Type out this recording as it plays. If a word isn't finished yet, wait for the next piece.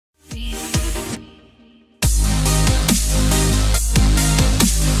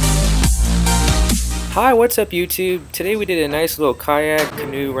Hi, what's up YouTube? Today we did a nice little kayak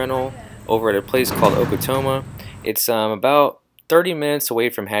canoe rental over at a place called Okatoma. It's about 30 minutes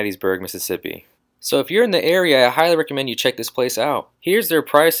away from Hattiesburg, Mississippi. So if you're in the area, I highly recommend you check this place out. Here's their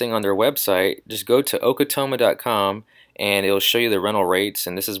pricing on their website. Just go to okatoma.com and it'll show you the rental rates,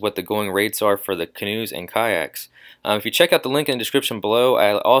 and this is what the going rates are for the canoes and kayaks. If you check out the link in the description below,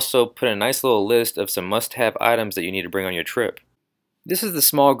 I also put a nice little list of some must-have items that you need to bring on your trip. This is the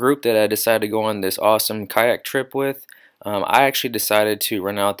small group that I decided to go on this awesome kayak trip with. I actually decided to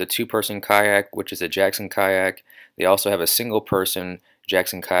rent out the two-person kayak, which is a Jackson Kayak. They also have a single-person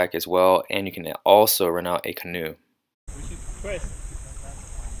Jackson Kayak as well, and you can also rent out a canoe.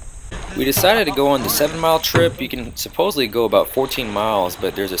 We decided to go on the 7-mile trip. You can supposedly go about 14 miles,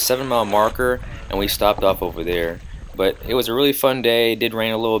 but there's a 7-mile marker, and we stopped off over there. But it was a really fun day. It did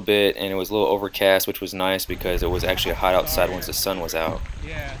rain a little bit, and it was a little overcast, which was nice because it was actually hot outside once the sun was out.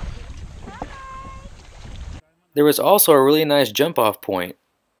 There was also a really nice jump-off point.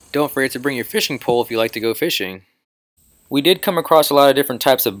 Don't forget to bring your fishing pole if you like to go fishing. We did come across a lot of different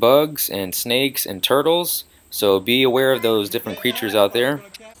types of bugs and snakes and turtles, so be aware of those different creatures out there.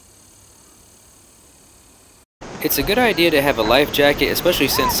 It's a good idea to have a life jacket, especially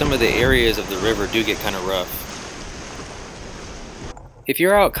since some of the areas of the river do get kind of rough. If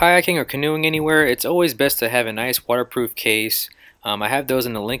you're out kayaking or canoeing anywhere, it's always best to have a nice waterproof case. I have those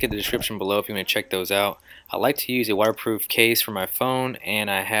in the link in the description below if you want to check those out. I like to use a waterproof case for my phone, and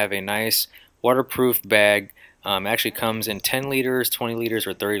I have a nice waterproof bag. It actually comes in 10 liters, 20 liters,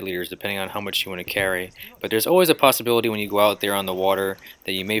 or 30 liters depending on how much you want to carry. But there's always a possibility when you go out there on the water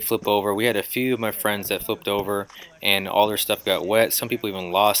that you may flip over. We had a few of my friends that flipped over and all their stuff got wet. Some people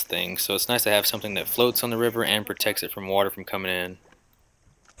even lost things, so it's nice to have something that floats on the river and protects it from water from coming in.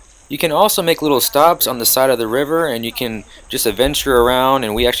 You can also make little stops on the side of the river, and you can just adventure around,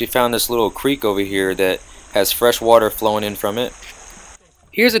 and we actually found this little creek over here that has fresh water flowing in from it.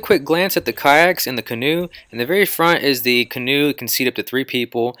 Here's a quick glance at the kayaks and the canoe. In the very front is the canoe. It can seat up to 3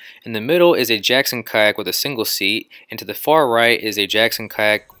 people. In the middle is a Jackson Kayak with a single seat, and to the far right is a Jackson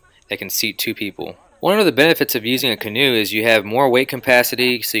Kayak that can seat 2 people. One of the benefits of using a canoe is you have more weight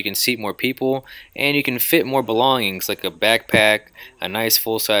capacity, so you can seat more people, and you can fit more belongings like a backpack, a nice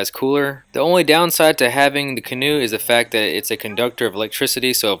full-size cooler. The only downside to having the canoe is the fact that it's a conductor of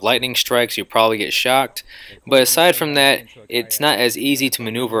electricity, so if lightning strikes you'll probably get shocked. But aside from that, it's not as easy to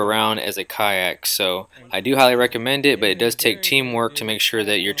maneuver around as a kayak, so I do highly recommend it, but it does take teamwork to make sure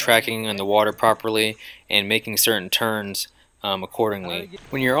that you're tracking on the water properly and making certain turns accordingly.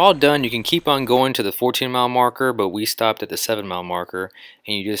 When you're all done, you can keep on going to the 14-mile marker, but we stopped at the 7-mile marker,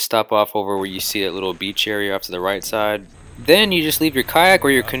 and you just stop off over where you see that little beach area off to the right side. Then you just leave your kayak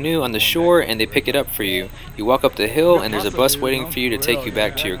or your canoe on the shore and they pick it up for you. You walk up the hill and there's a bus waiting for you to take you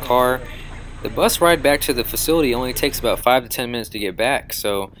back to your car. The bus ride back to the facility only takes about 5 to 10 minutes to get back,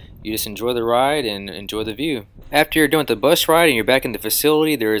 so you just enjoy the ride and enjoy the view. After you're done with the bus ride and you're back in the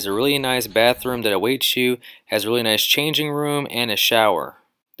facility, there is a really nice bathroom that awaits you, has a really nice changing room and a shower.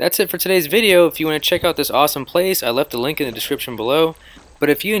 That's it for today's video. If you want to check out this awesome place, I left a link in the description below. But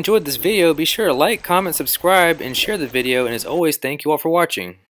if you enjoyed this video, be sure to like, comment, subscribe, and share the video, and as always, thank you all for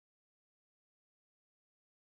watching.